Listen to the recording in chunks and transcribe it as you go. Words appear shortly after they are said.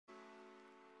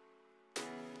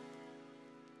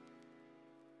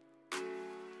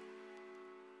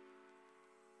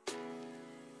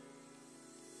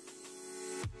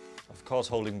course,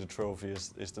 holding the trophy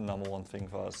is the #1 thing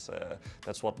for us.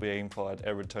 That's what we aim for at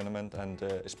every tournament, and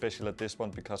especially at this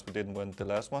one because we didn't win the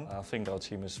last one. I think our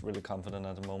team is really confident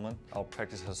at the moment. Our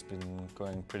practice has been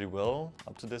going pretty well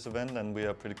up to this event, and we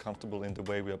are pretty comfortable in the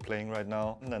way we are playing right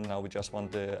now. And then now we just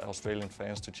want the Australian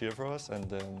fans to cheer for us, and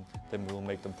then we will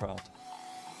make them proud.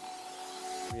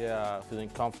 We are feeling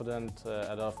confident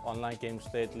at our online games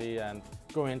lately, and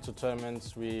going into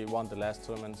tournaments, we won the last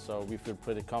tournament, so we feel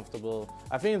pretty comfortable.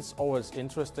 I think it's always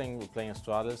interesting with playing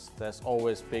Astralis. There's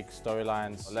always big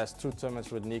storylines. The last 2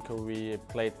 tournaments with Nico, we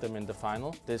played them in the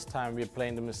final. This time we're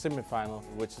playing them in the semi-final,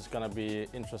 which is going to be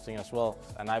interesting as well.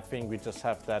 And I think we just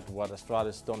have that what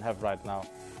Astralis don't have right now.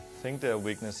 I think their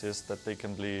weakness is that they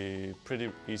can be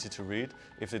pretty easy to read.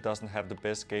 If it doesn't have the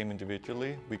best game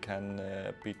individually, we can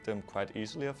beat them quite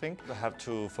easily, I think. We have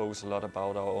to focus a lot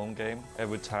about our own game.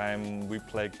 Every time we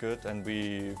play good and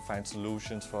we find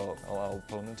solutions for our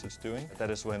opponents is doing,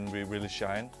 that is when we really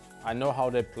shine. I know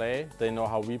how they play, they know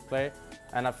how we play,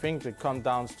 and I think it comes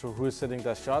down to who is hitting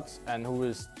their shots and who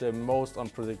is the most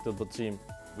unpredictable team.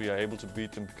 We are able to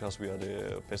beat them because we are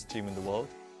the best team in the world.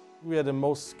 We are the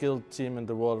most skilled team in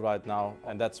the world right now,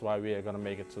 and that's why we are going to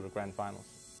make it to the grand finals.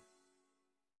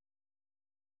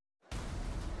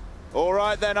 All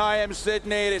right then, I am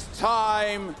Sydney. It is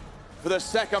time for the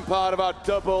second part of our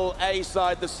double A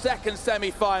side, the second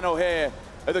semi-final here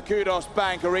at the Kudos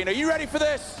Bank Arena. Are you ready for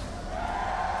this?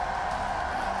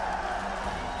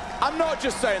 I'm not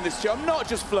just saying this to you, I'm not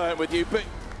just flirting with you, but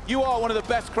you are one of the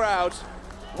best crowds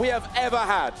we have ever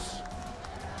had.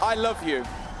 I love you.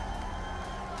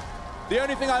 The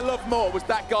only thing I loved more was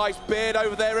that guy's beard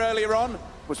over there earlier on. It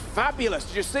was fabulous.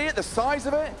 Did you see it, the size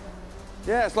of it?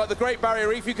 Yeah, it's like the Great Barrier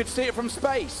Reef. You could see it from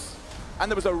space.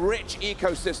 And there was a rich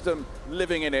ecosystem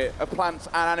living in it, of plants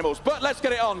and animals. But let's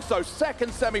get it on. So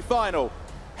second semi-final,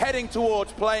 heading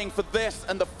towards playing for this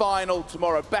and the final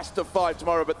tomorrow. Best of 5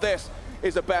 tomorrow, but this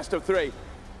is a best of 3.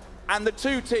 And the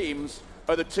 2 teams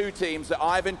are the 2 teams that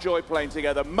I've enjoyed playing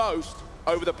together most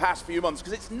over the past few months,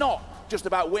 because it's not just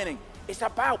about winning. It's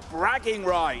about bragging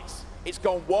rights. It's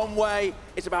gone one way.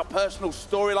 It's about personal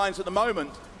storylines at the moment.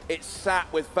 It's sat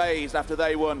with FaZe after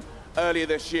they won earlier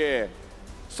this year.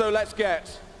 So let's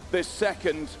get this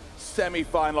second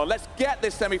semi-final on. Let's get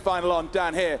this semi-final on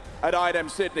down here at IDEM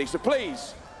Sydney. So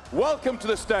please, welcome to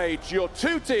the stage your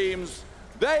 2 teams.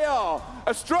 They are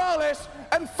Astralis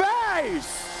and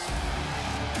FaZe.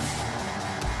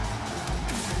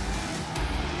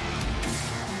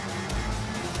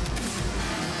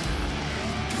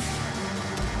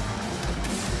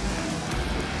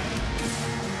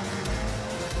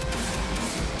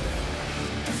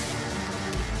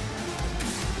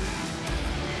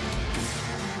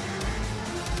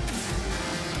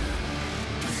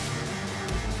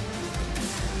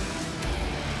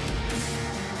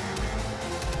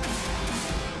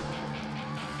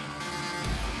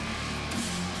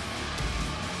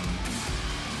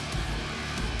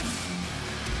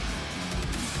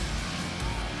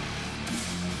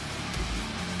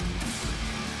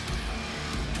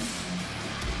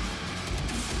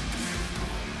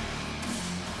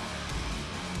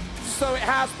 So it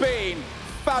has been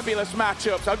fabulous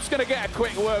matchups. I'm just going to get a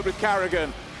quick word with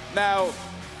Carrigan. Now,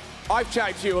 I've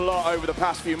chatted to you a lot over the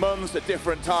past few months at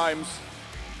different times.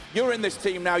 You're in this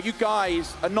team now. You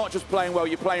guys are not just playing well,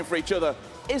 you're playing for each other.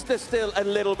 Is there still a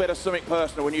little bit of something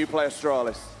personal when you play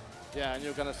Astralis? Yeah, and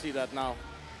you're going to see that now.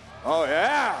 Oh,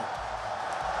 yeah.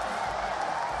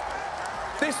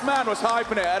 This man was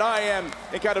hyping it at IEM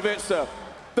in Katowice.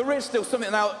 There is still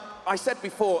something. Now, I said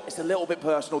before, it's a little bit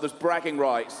personal. There's bragging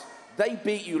rights. They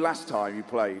beat you last time you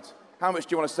played. How much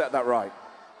do you want to set that right?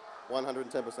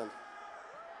 110%.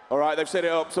 All right, they've set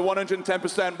it up, so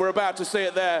 110%. We're about to see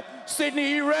it there.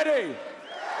 Sydney, are you ready?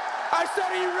 I said,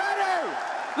 are you ready?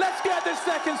 Let's get this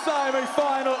second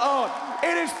semi-final on.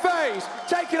 It is FaZe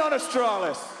taking on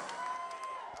Astralis.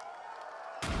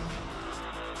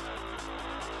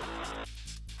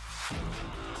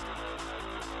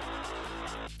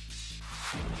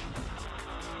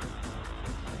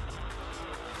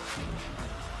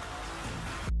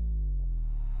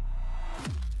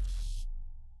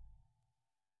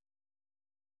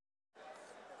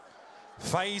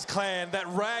 FaZe clan, that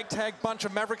ragtag bunch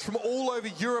of mavericks from all over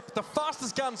Europe, the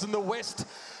fastest guns in the West,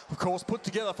 of course, put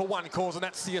together for one cause, and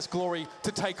that's CS Glory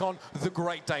to take on the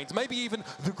Great Danes, maybe even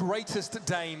the greatest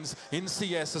Danes in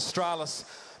CS, Astralis.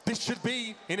 This should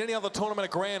be, in any other tournament, a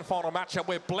grand final matchup.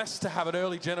 We're blessed to have it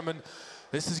early, gentlemen.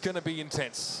 This is going to be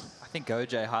intense. think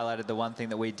OJ highlighted the one thing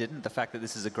that we didn't, the fact that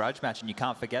this is a grudge match, and you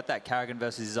can't forget that. Karrigan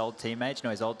versus his old teammates. You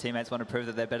know, his old teammates want to prove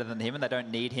that they're better than him and they don't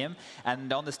need him.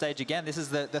 And on the stage again, this is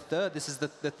the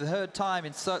third time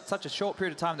in such a short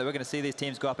period of time that we're going to see these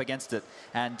teams go up against it.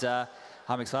 And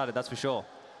I'm excited, that's for sure.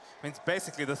 I mean, it's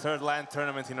basically the third LAN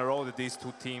tournament in a row that these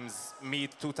two teams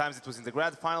meet. 2 times it was in the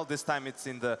grand final, this time it's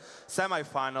in the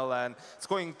semi-final, and it's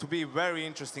going to be very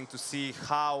interesting to see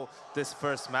how this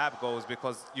first map goes,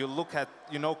 because you look at,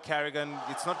 you know, Karrigan,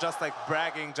 it's not just like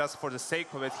bragging just for the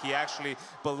sake of it. He actually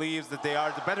believes that they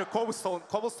are the better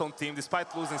cobblestone team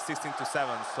despite losing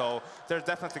 16-7, so they're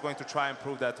definitely going to try and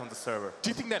prove that on the server.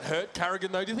 Do you think that hurt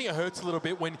Karrigan, though? Do you think it hurts a little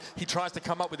bit when he tries to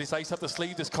come up with this ace up the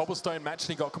sleeve, this cobblestone match, and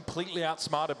he got completely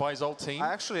outsmarted by his old team?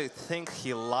 I actually think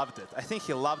he loved it. I think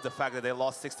he loved the fact that they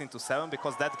lost 16-7,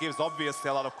 because that gives obviously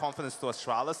a lot of confidence to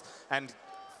Astralis, and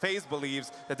FaZe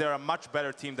believes that they're a much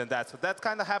better team than that. So that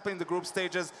kind of happened in the group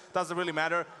stages, doesn't really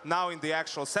matter. Now in the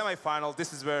actual semi-final,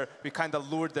 this is where we kind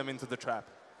of lured them into the trap.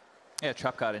 Yeah,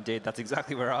 trap card indeed. That's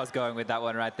exactly where I was going with that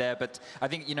one right there. But I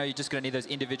think, you know, you're just going to need those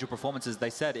individual performances. They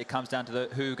said it comes down to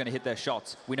who are going to hit their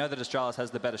shots. We know that Astralis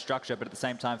has the better structure, but at the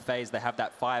same time, FaZe, they have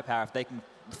that firepower. If they can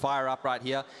fire up right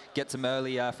here, get some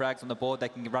early frags on the board, they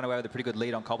can run away with a pretty good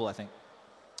lead on Cobble, I think.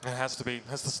 It has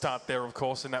to start there, of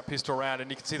course, in that pistol round,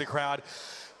 and you can see the crowd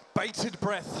bated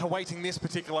breath awaiting this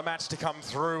particular match to come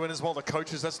through, and as well the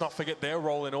coaches, let's not forget their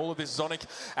role in all of this. Zonic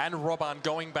and Robban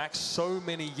going back so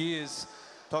many years.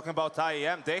 Talking about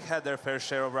IEM, they had their fair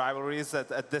share of rivalries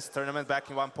at this tournament back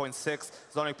in 1.6.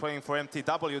 Zonic playing for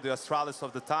MTW, the Astralis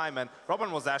of the time, and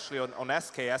Robban was actually on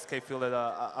SK. SK fielded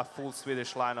a full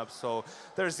Swedish lineup, so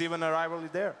there's even a rivalry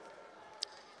there.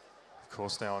 Of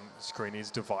course, now on screen is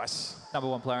Device.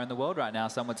 #1 player in the world right now,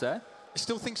 some would say. You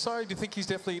still think so? Do you think he's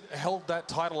definitely held that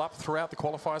title up throughout the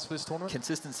qualifiers for this tournament?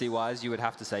 Consistency-wise, you would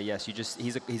have to say yes.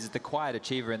 He's the quiet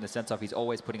achiever in the sense of he's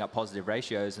always putting up positive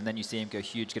ratios, and then you see him go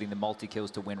huge, getting the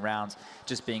multi-kills to win rounds,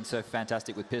 just being so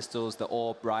fantastic with pistols, the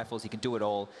orb, rifles, he can do it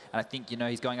all. And I think, you know,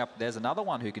 he's going up, there's another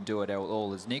one who can do it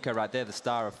all, is Nico right there, the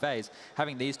star of FaZe.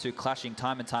 Having these two clashing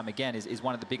time and time again is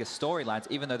one of the biggest storylines,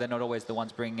 even though they're not always the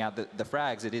ones bringing out the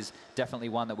frags, it is definitely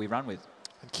one that we run with.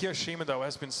 And Kiyoshima, though,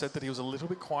 has been said that he was a little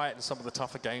bit quiet in some of the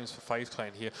tougher games for FaZe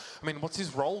Clan here. I mean, what's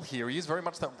his role here? He is very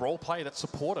much that role player, that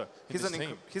supporter in this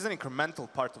team. He's an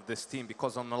incremental part of this team,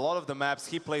 because on a lot of the maps,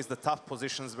 he plays the tough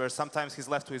positions where sometimes he's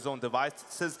left to his own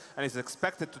devices and is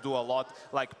expected to do a lot,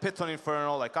 like Pit on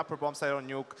Inferno, like upper bomb side on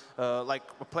Nuke, like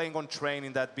playing on Train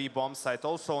in that B bomb site.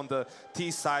 Also on the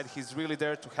T side, he's really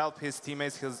there to help his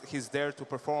teammates. He's there to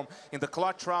perform in the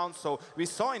clutch round. So we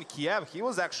saw in Kiev, he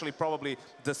was actually probably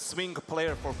the swing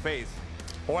player for FaZe.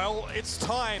 Well, it's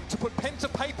time to put pen to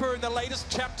paper in the latest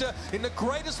chapter in the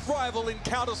greatest rival in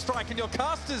Counter-Strike, and your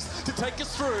casters to take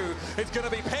us through. It's going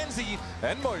to be Pansy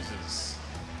and Moses.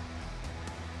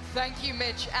 Thank you,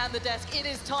 Mitch and the desk. It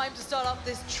is time to start up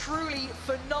this truly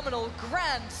phenomenal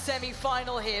grand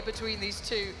semi-final here between these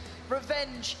two.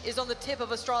 Revenge is on the tip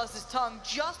of Astralis' tongue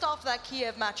just after that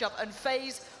Kiev matchup, and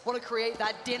FaZe want to create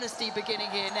that dynasty beginning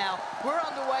here now. We're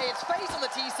underway, it's FaZe on the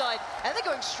T side, and they're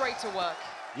going straight to work.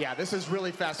 Yeah, this is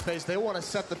really fast-paced. They want to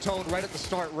set the tone right at the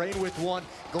start. Rain with one.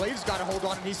 Glave's got to hold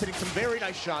on, and he's hitting some very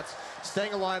nice shots,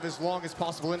 staying alive as long as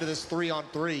possible into this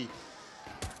 3-on-3.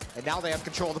 And now they have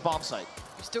control of the bomb site.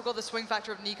 We've still got the swing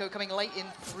factor of Nico coming late in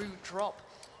through drop.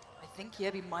 I think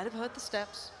Kievi might have heard the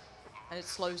steps, and it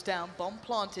slows down. Bomb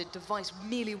planted, Device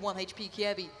merely 1 HP.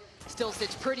 Kievi still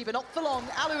sits pretty, but not for long.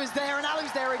 Alu is there, and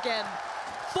Alu's there again.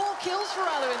 4 kills for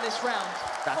Alu in this round.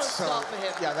 That's what a start for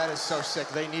him. Yeah, that is so sick.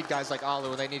 They need guys like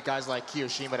Alu, and they need guys like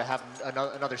Kiyoshima to have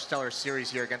another stellar series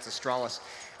here against Astralis.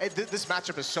 This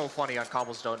matchup is so funny on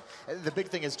Cobblestone. The big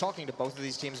thing is, talking to both of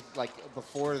these teams like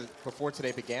before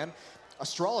today began,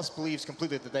 Astralis believes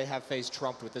completely that they have FaZe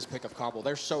trumped with this pick of Cobble.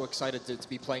 They're so excited to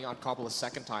be playing on Cobble a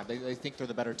second time. They think they're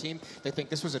the better team. They think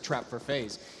this was a trap for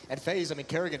FaZe. And FaZe, I mean,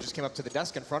 Karrigan just came up to the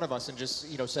desk in front of us and just,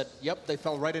 you know, said, yep, they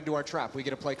fell right into our trap. We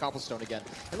get to play Cobblestone again.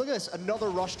 And look at this, another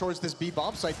rush towards this B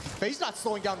bomb site. FaZe not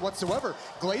slowing down whatsoever.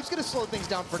 Glave's going to slow things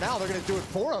down for now. They're going to do it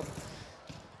for him.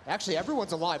 Actually,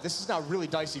 everyone's alive. This is now really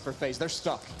dicey for FaZe. They're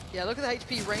stuck. Yeah, look at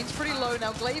the HP. Rain's pretty low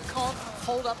now. Glaive can't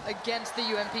hold up against the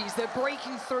UMPs. They're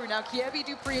breaking through now. Kievi,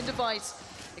 Dupree, and Device.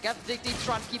 They got to dig deep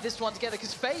trying to keep this one together,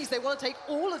 because FaZe, they want to take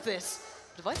all of this.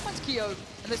 Device finds Keo, and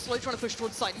they're slowly trying to push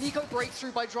towards the side. Nico breaks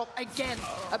through by drop again.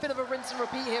 A bit of a rinse and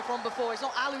repeat here from before. It's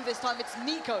not Alu this time, it's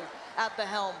Nico at the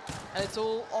helm. And it's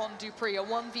all on Dupree. A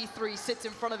 1v3 sits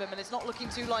in front of him, and it's not looking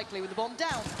too likely with the bomb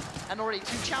down, and already 2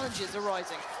 challenges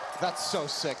arising. That's so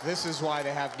sick. This is why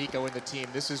they have Nico in the team.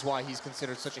 This is why he's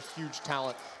considered such a huge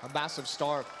talent, a massive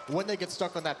star. When they get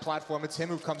stuck on that platform, it's him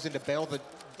who comes in to bail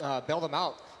them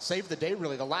out. Save the day,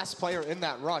 really. The last player in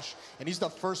that rush. And he's the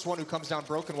first one who comes down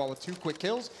broken while with 2 quick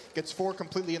kills, gets 4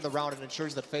 completely in the round, and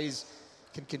ensures that FaZe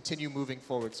can continue moving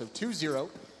forward. So 2-0,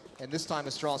 and this time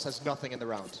Astralis has nothing in the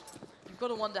round. Got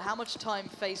to wonder how much time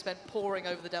FaZe spent poring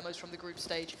over the demos from the group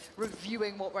stage,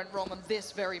 reviewing what went wrong on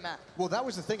this very map. Well, that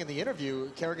was the thing in the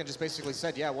interview. Kerrigan just basically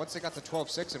said, yeah, once they got to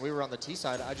 12-6 and we were on the T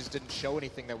side, I just didn't show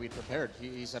anything that we'd prepared.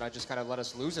 He said, I just kind of let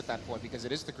us lose at that point because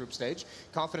it is the group stage.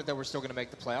 Confident that we're still going to make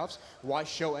the playoffs. Why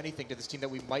show anything to this team that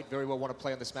we might very well want to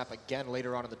play on this map again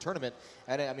later on in the tournament?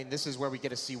 And I mean, this is where we get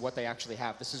to see what they actually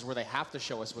have. This is where they have to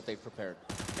show us what they've prepared.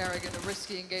 Kerrigan, a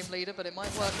risky in-game leader, but it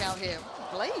might work out here.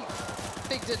 Glaive,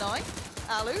 big deny.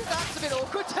 Alu, that's a bit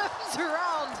awkward, turns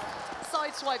around.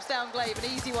 Side swipes down Glaive,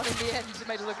 an easy one in the end. It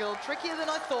made it look a little trickier than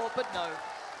I thought, but no.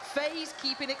 FaZe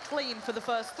keeping it clean for the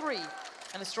first 3.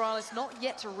 And Astralis not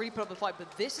yet to really put up a fight,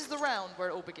 but this is the round where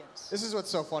it all begins. This is what's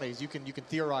so funny, is you can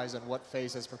theorize on what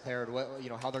FaZe has prepared, what,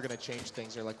 how they're going to change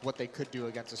things, or like what they could do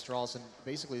against Astralis, and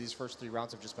basically these first 3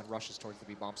 rounds have just been rushes towards the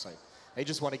B bomb site. They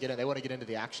just want to get in. They want to get into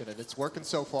the action, and it's working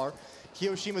so far.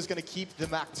 Kiyoshima's going to keep the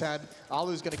MAC-10.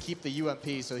 Alu's going to keep the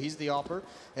UMP, so he's the AWPer.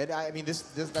 And I mean,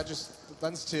 that just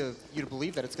lends to you to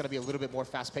believe that it's going to be a little bit more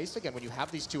fast-paced again. When you have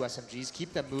these 2 SMGs,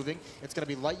 keep them moving. It's going to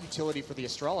be light utility for the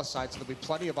Astralis side, so there'll be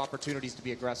plenty of opportunities to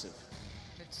be aggressive.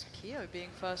 It's Keo being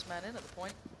first man in at the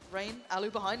point. Rain,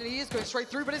 Alu behind, and he is going straight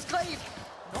through, but it's Glaive.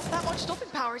 Not that much stopping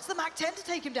power. It's the MAC-10 to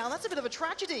take him down. That's a bit of a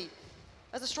tragedy,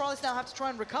 as Astralis now have to try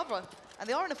and recover. And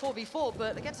they are in a 4v4,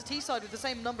 but against a T side with the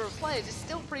same number of players, it's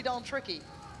still pretty darn tricky.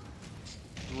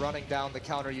 Running down the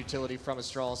counter utility from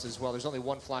Astralis as well. There's only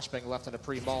 1 flashbang left on a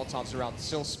pre-Molotovs around.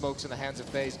 Still smokes in the hands of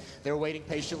FaZe. They're waiting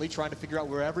patiently, trying to figure out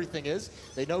where everything is.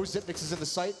 They know Zipnix is in the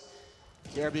site.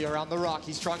 Kerby around the rock.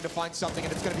 He's trying to find something,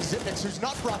 and it's going to be Zipnix who's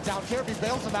not brought down. Kerby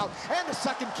bails him out, and the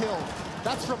second kill.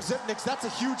 That's from Zipnix. That's a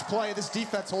huge play. This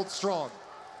defense holds strong.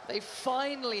 They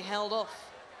finally held off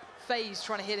FaZe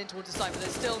trying to hit in towards the site, but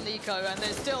there's still Nico, and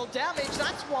there's still damage.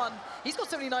 That's 1. He's got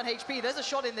 79 HP. There's a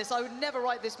shot in this. I would never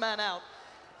write this man out.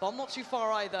 Bomb not too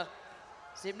far either.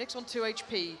 Zipnix on 2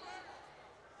 HP.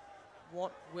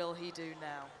 What will he do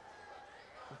now?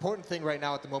 Important thing right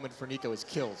now at the moment for Nico is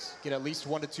kills. Get at least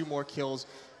 1 to 2 more kills.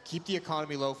 Keep the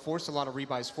economy low. Force a lot of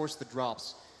rebuys. Force the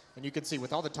drops. And you can see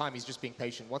with all the time, he's just being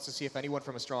patient. Wants to see if anyone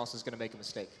from Astralis is going to make a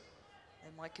mistake.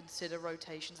 They might consider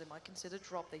rotations, they might consider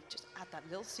drop. They just add that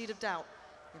little seed of doubt.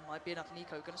 It might be enough.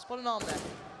 Nico going to spot an arm there.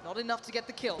 Not enough to get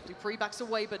the kill. Dupree backs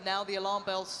away, but now the alarm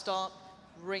bells start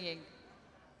ringing.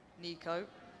 Nico,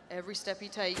 every step he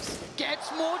takes,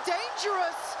 gets more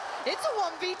dangerous. It's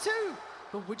a 1v2.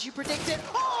 But would you predict it?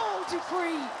 Oh,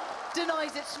 Dupree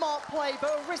denies it. Smart play,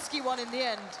 but a risky one in the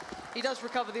end. He does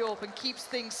recover the AWP and keeps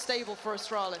things stable for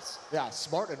Astralis. Yeah,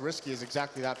 smart and risky is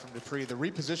exactly that from Dupree. The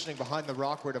repositioning behind the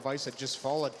rock where Device had just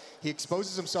fallen. He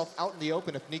exposes himself out in the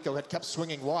open if Nico had kept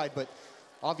swinging wide, but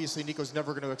obviously Nico's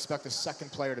never going to expect a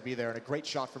second player to be there, and a great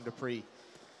shot from Dupree.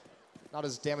 Not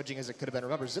as damaging as it could have been.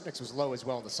 Remember, Zipnix was low as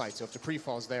well on the site, so if Dupree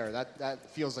falls there, that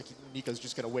feels like Nico's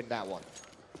just going to win that one.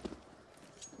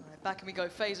 Right, back and we go.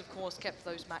 FaZe, of course, kept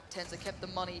those MAC-10s. They kept the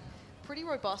money pretty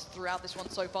robust throughout this one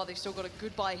so far. They've still got a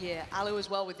good buy here. Alu as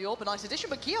well with the AWP. A nice addition,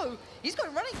 but Keo, he's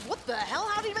going running. What the hell?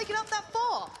 How did he make it up that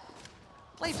far?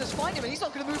 Glaive does find him, and he's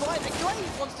not going to move either.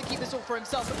 Glaive wants to keep this all for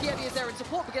himself, but Kievi is there in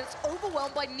support, but gets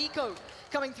overwhelmed by Nico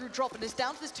coming through drop, and is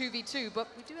down to this 2v2, but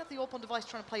we do have the AWP on Device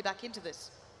trying to play back into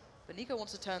this. But Nico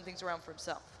wants to turn things around for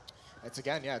himself. It's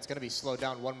again, yeah, it's going to be slowed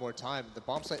down one more time. The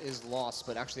bomb site is lost,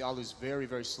 but actually Alu's very,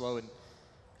 very slow and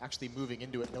actually moving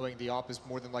into it, knowing the AWP is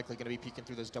more than likely going to be peeking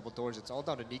through those double doors. It's all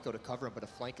down to Nico to cover him, but a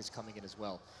flank is coming in as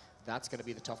well. That's going to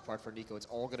be the tough part for Nico. It's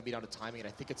all going to be down to timing, and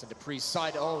I think it's in Dupree's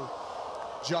side. Oh,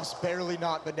 just barely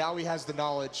not, but now he has the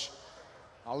knowledge.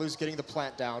 Alu's getting the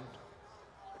plant down.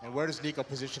 And where does Nico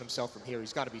position himself from here?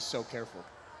 He's got to be so careful.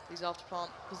 These after plant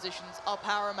positions are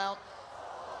paramount.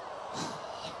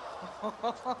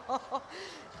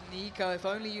 Nico, if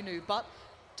only you knew. But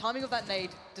timing of that nade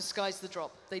disguised the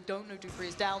drop. They don't know Dupree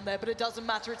is down there, but it doesn't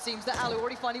matter. It seems that Alu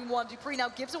already finding one. Dupree now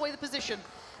gives away the position.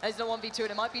 There's no 1v2,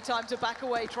 and it might be time to back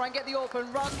away. Try and get the AWP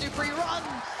and run, Dupree, run!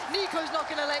 Nico's not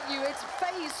going to let you. It's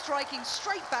FaZe striking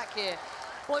straight back here.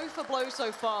 Blow for blow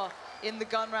so far in the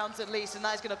gun rounds at least, and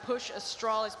that is going to push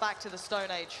Astralis back to the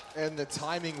Stone Age. And the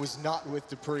timing was not with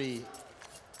Dupree.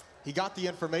 He got the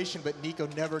information, but Nico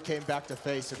never came back to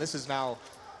FaZe, and this is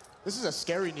a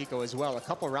scary Nico as well. A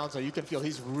couple of rounds though, you can feel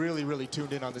he's really, really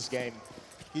tuned in on this game.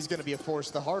 He's going to be a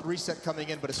force. The hard reset coming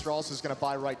in, but Astralis is going to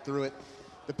buy right through it.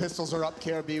 The pistols are up,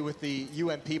 KRB with the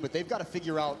UMP, but they've got to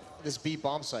figure out this B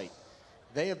bomb site.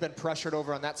 They have been pressured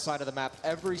over on that side of the map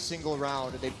every single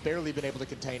round, and they've barely been able to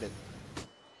contain it.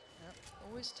 Yep,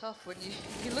 always tough when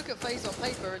you look at FaZe on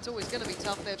paper. It's always going to be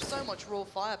tough. They have so much raw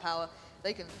firepower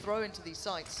they can throw into these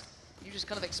sites. You just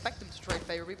kind of expect them to trade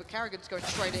favorably, but Karrigan's going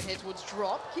straight in here towards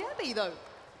drop. KRB, though,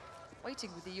 waiting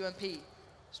with the UMP.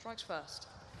 Strikes first.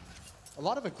 A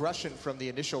lot of aggression from the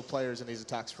initial players in these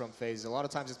attacks from FaZe. A lot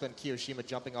of times it's been Kiyoshima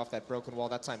jumping off that broken wall.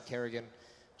 That time Karrigan,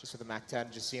 just with the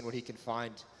MAC-10, just seeing what he can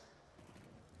find.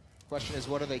 Question is,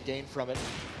 what do they gain from it?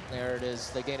 There it is.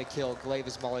 They gain a kill. Glaive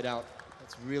is mollied out.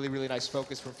 That's really, really nice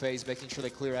focus from FaZe, making sure they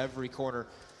clear every corner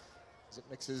as it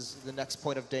mixes the next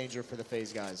point of danger for the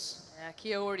FaZe guys. Yeah,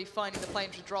 Keo already finding the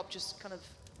plane to drop, just kind of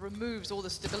removes all the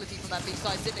stability from that B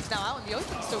side. Xyp9x now out in the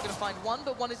open, still going to find one,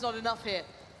 but one is not enough here.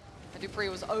 And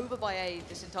dupreeh was over by A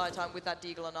this entire time with that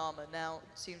deagle and armor. Now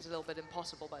seems a little bit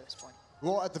impossible by this point.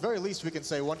 Well, at the very least, we can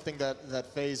say one thing that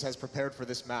FaZe has prepared for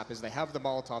this map is they have the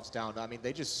Molotovs down. I mean,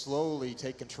 they just slowly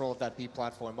take control of that B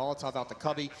platform. Molotov out the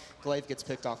cubby, Glaive gets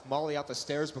picked off, Molly out the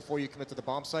stairs before you commit to the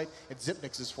bomb site, and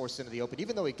Xyp9x is forced into the open.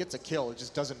 Even though he gets a kill, it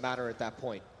just doesn't matter at that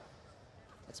point.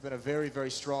 It's been a very,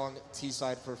 very strong T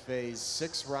side for FaZe.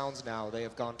 6 rounds now, they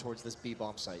have gone towards this B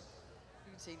bomb site.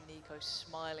 You can see Nico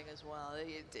smiling as well.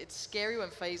 It's scary when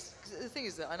FaZe, the thing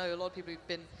is that I know a lot of people who've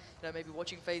been, maybe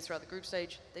watching FaZe throughout the group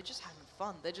stage, they're just having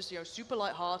fun. They're just, super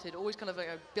lighthearted, always kind of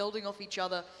building off each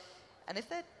other. And if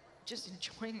they're just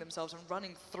enjoying themselves and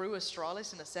running through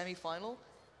Astralis in a semi-final,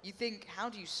 you think, how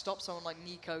do you stop someone like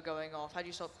Nico going off? How do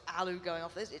you stop Alu going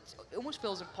off? It almost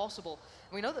feels impossible.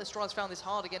 And we know that Astralis found this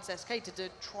hard against SK to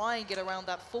try and get around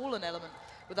that fallen element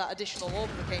with that additional orb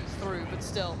that came through, but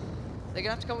still, they're going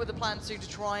to have to come up with a plan soon to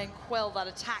try and quell that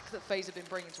attack that FaZe have been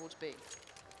bringing towards B.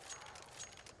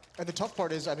 And the tough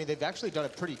part is, I mean, they've actually done a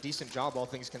pretty decent job, all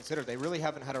things considered. They really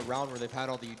haven't had a round where they've had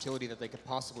all the utility that they could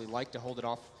possibly like to hold it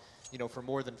off, for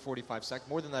more than 45 seconds,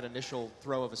 more than that initial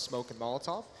throw of a smoke and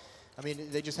Molotov. I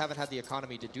mean, they just haven't had the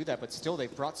economy to do that, but still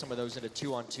they've brought some of those into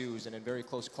 2-on-2s and in very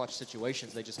close clutch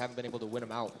situations. They just haven't been able to win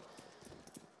them out.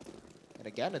 And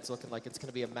again, it's looking like it's going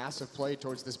to be a massive play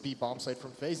towards this B bomb site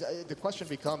from FaZe. The question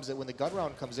becomes that when the gun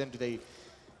round comes in, do they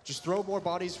just throw more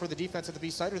bodies for the defense at the B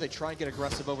site, or do they try and get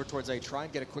aggressive over towards A, try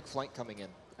and get a quick flank coming in?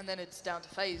 And then it's down to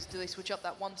FaZe. Do they switch up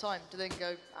that one time? Do they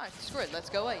go, all right, screw it, let's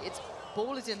go A?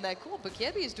 Ball is in their court, but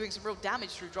KRB is doing some real damage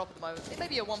through drop at the moment. It may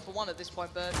be a 1-for-1 at this point,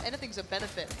 but anything's a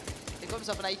benefit. They've got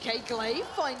himself an AK. Glaive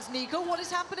finds Nico. What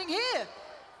is happening here?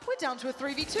 We're down to a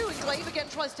 3v2, and Glaive again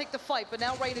tries to take the fight, but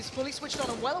now Rain is fully switched on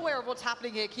and well aware of what's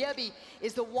happening here. KRB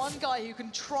is the one guy who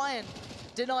can try and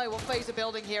deny what FaZe are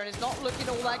building here, and it's not looking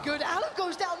all that good. Alan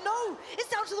goes down. No! It's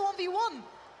down to the 1v1.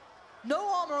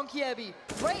 No armor on KRB.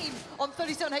 Rain on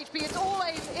 37 HP. It's all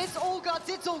aim, it's all guts,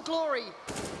 it's all glory.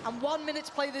 And 1 minute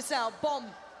to play this out. Bomb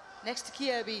next to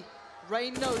KRB.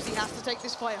 Rain knows he has to take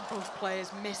this fight, and both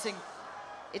players missing.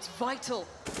 It's vital.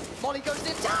 Molly goes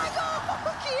in. Tag!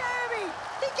 Oh, KRB!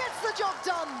 He gets the job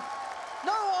done.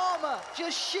 No armor,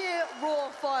 just sheer raw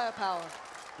firepower.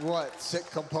 What sick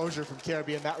composure from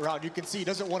KRB in that round. You can see he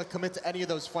doesn't want to commit to any of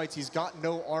those fights. He's got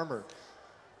no armor.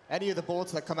 Any of the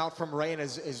bullets that come out from Rain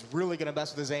is really going to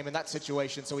mess with his aim in that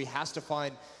situation, so he has to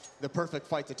find the perfect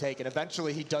fight to take, and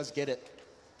eventually he does get it.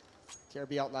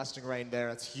 KRB outlasting Rain there,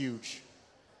 that's huge.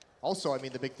 Also, I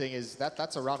mean, the big thing is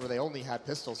that's a round where they only had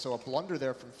pistols, so a blunder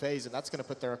there from FaZe, and that's going to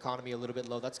put their economy a little bit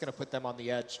low. That's going to put them on the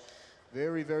edge.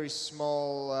 Very, very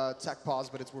small tech pause,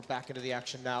 but we're back into the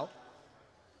action now.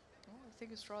 I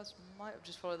think Astralis might have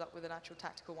just followed that with an actual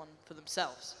tactical one for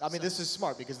themselves. I mean, this is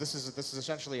smart because this is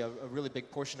essentially a really big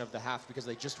portion of the half because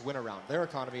they just win a round. Their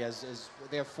economy is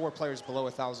they have 4 players below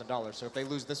 $1,000. So if they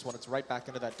lose this one, it's right back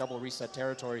into that double reset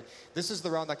territory. This is the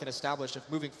round that can establish if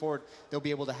moving forward they'll be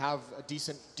able to have a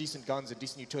decent guns and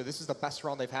decent utility. This is the best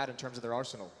round they've had in terms of their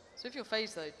arsenal. So if you're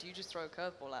FaZe though, do you just throw a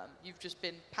curveball at them? You've just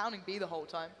been pounding B the whole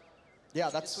time. Yeah,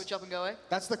 just switch up and go A?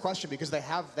 That's the question because they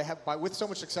have with so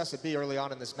much success at B early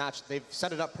on in this match, they've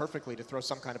set it up perfectly to throw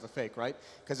some kind of a fake, right?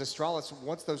 Because Astralis,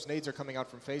 once those nades are coming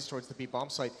out from FaZe towards the B bomb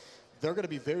site, they're going to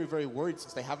be very, very worried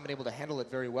since they haven't been able to handle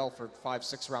it very well for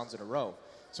 5-6 rounds in a row.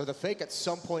 So the fake at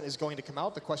some point is going to come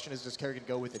out. The question is, does Karrigan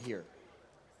go with it here?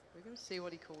 We're going to see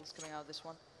what he calls coming out of this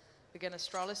one. Again,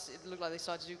 Astralis, it looked like they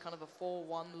started to do kind of a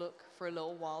 4-1 look for a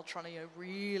little while, trying to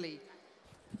really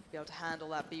be able to handle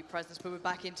that B presence, but we're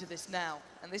back into this now.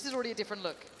 And this is already a different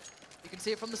look. You can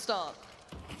see it from the start.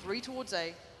 3 towards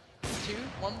A, 2,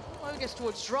 1, I guess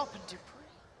towards drop, and dupreeh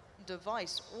and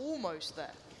Device almost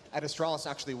there. and Astralis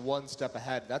actually one step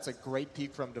ahead. That's a great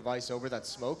peek from Device over that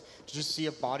smoke to just see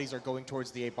if bodies are going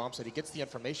towards the A bomb site. He gets the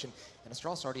information, and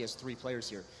Astralis already has 3 players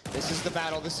here. This is the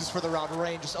battle. This is for the round.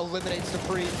 Rain just eliminates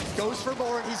Dupree, goes for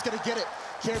more, and he's going to get it.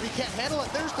 KRB can't handle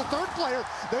it. There's the 3rd player.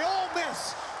 They all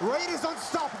miss. Rain is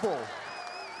unstoppable.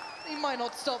 He might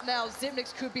not stop now.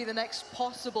 Xyp9x could be the next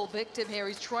possible victim here.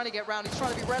 He's trying to get round. He's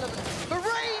trying to be relevant. But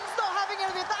Rain's not having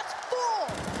anything. That's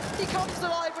 4. He comes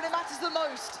alive when it matters the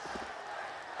most.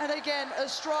 And again,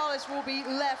 Astralis will be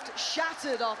left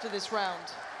shattered after this round.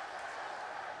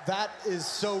 That is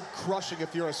so crushing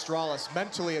if you're Astralis,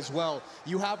 mentally as well.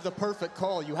 You have the perfect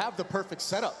call. You have the perfect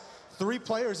setup. 3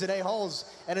 players at A halls,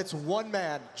 and it's 1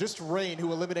 man, just Rain,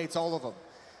 who eliminates all of them.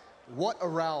 What a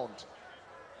round.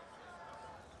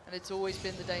 And it's always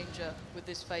been the danger with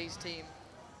this FaZe team.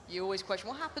 You always question,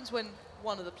 what happens when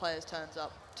 1 of the players turns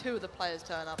up, 2 of the players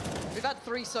turn up? We've had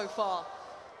 3 so far.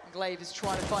 Glaive is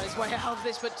trying to find his way out of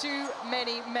this, but too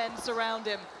many men surround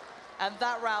him. And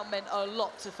that round meant a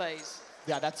lot to FaZe.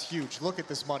 Yeah, that's huge. Look at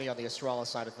this money on the Astralis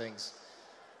side of things.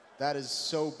 That is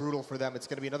so brutal for them. It's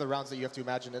going to be another round that you have to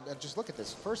imagine. And just look at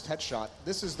this. First headshot.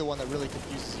 This is the one that really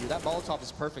confuses you. That Molotov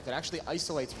is perfect. It actually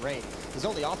isolates Rain. His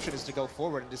only option is to go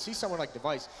forward. And to see someone like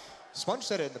Device, Sponge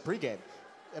said it in the pregame.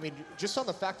 I mean, just on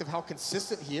the fact of how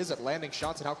consistent he is at landing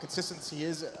shots and how consistent he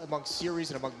is among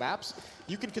series and among maps,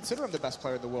 you can consider him the best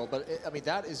player in the world. But, I mean,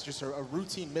 that is just a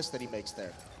routine miss that he makes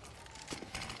there.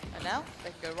 And now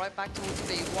they can go right back towards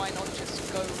B. Why not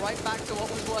just go right back to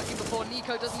what was working before?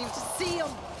 Nico doesn't even see him.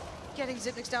 Getting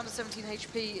Xyp9x down to 17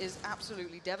 HP is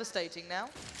absolutely devastating now.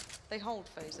 They hold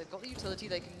FaZe. They've got the utility.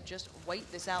 They can just wait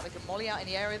this out. They can molly out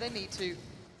any area they need to.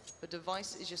 But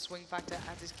Device is just swing factor,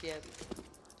 as is KANAŞ.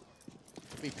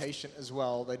 Be patient as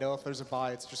well. They know if there's a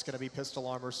buy, it's just going to be pistol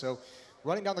armor. So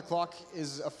running down the clock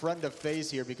is a friend of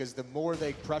FaZe here, because the more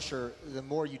they pressure, the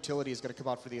more utility is going to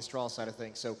come out for the Astralis side of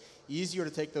things. So easier to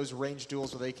take those range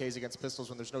duels with AKs against pistols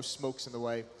when there's no smokes in the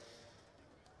way.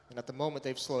 And at the moment,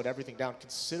 they've slowed everything down,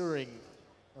 considering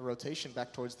a rotation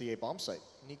back towards the A bomb site.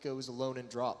 Nico is alone in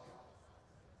drop.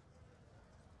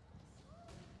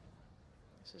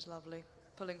 This is lovely.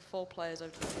 Pulling 4 players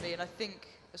over to B, and I think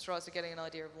Astralis are getting an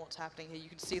idea of what's happening here. You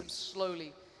can see them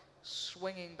slowly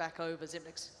swinging back over.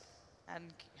 Xyp9x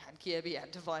and KRB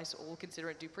and Device all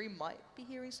considering Dupree might be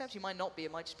hearing steps. He might not be.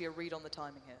 It might just be a read on the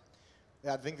timing here.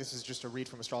 Yeah, I think this is just a read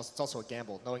from Astralis. It's also a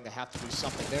gamble, knowing they have to do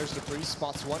something. There's Dupree,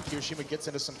 spots 1. KyoShiMa gets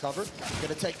into some cover.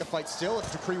 Gonna take the fight still,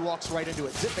 and Dupree walks right into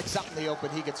it. Xyp9x out in the open,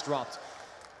 he gets dropped.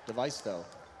 Device, though.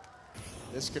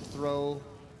 This could throw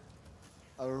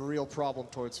a real problem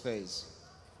towards FaZe.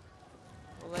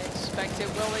 Will they expect it?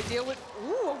 Will they deal with...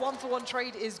 Ooh, a 1-for-1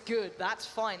 trade is good. That's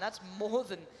fine. That's more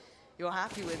than you're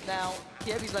happy with. Now,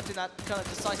 KRB's left in that kind of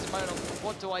decisive moment of,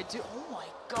 what do I do? Oh my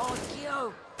God,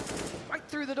 Kyo! Right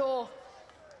through the door.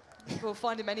 We'll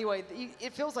find him anyway.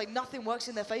 It feels like nothing works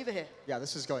in their favor here. Yeah,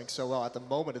 this is going so well. At the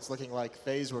moment, it's looking like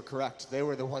FaZe were correct. They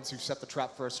were the ones who set the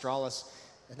trap for Astralis,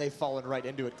 and they've fallen right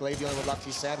into it. Glaive the only one left,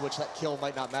 he sandwiched. That kill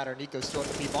might not matter. Nico's still at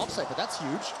the B bomb site, but that's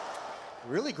huge.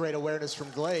 Really great awareness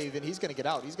from Glaive, and he's going to get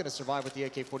out. He's going to survive with the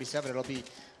AK-47. It'll be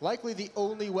likely the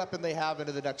only weapon they have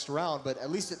into the next round, but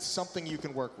at least it's something you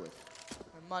can work with.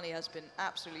 The money has been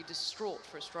absolutely distraught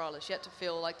for Astralis, yet to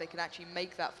feel like they can actually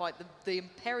make that fight. The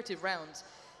imperative rounds,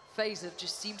 FaZe have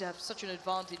just seemed to have such an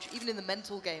advantage, even in the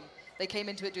mental game. They came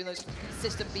into it doing those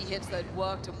consistent B hits that had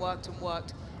worked and worked and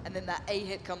worked, and then that A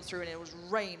hit comes through, and it was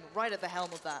Rain right at the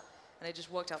helm of that. And it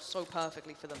just worked out so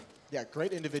perfectly for them. Yeah,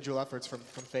 great individual efforts from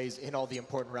FaZe in all the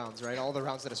important rounds, right? All the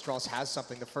rounds that Astralis has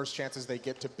something, the first chances they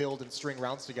get to build and string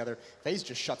rounds together, FaZe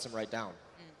just shuts them right down.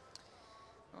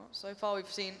 Well, so far we've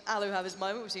seen Alu have his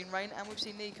moment, we've seen Rain, and we've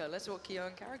seen Nico. Let's see what Kyo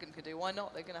and Karrigan can do. Why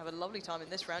not? They're going to have a lovely time in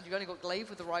this round. You've only got Glaive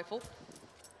with the rifle,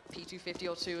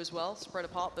 P250 or 2 as well, spread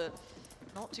apart, but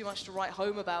not too much to write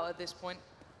home about at this point.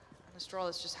 And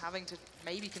Astralis just having to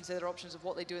maybe consider options of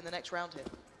what they do in the next round here.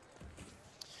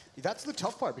 That's the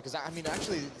tough part, because, I mean,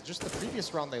 actually, just the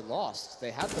previous round they lost.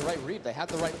 They had the right read. They had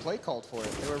the right play called for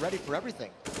it. They were ready for everything.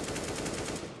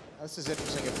 This is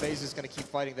interesting. If FaZe is going to keep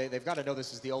fighting, they've got to know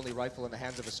this is the only rifle in the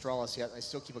hands of Astralis, yet they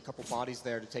still keep a couple bodies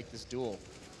there to take this duel.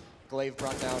 Glaive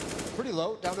brought down pretty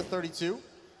low, down to 32.